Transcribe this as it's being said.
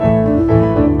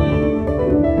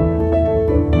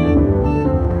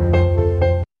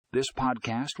This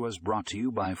podcast was brought to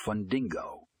you by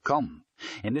Fundingo. Come.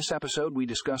 In this episode, we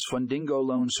discuss Fundingo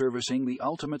Loan Servicing, the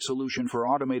ultimate solution for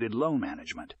automated loan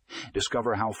management.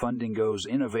 Discover how Fundingo's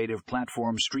innovative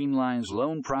platform streamlines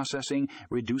loan processing,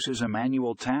 reduces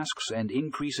manual tasks, and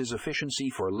increases efficiency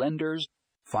for lenders.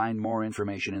 Find more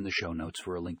information in the show notes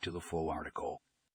for a link to the full article.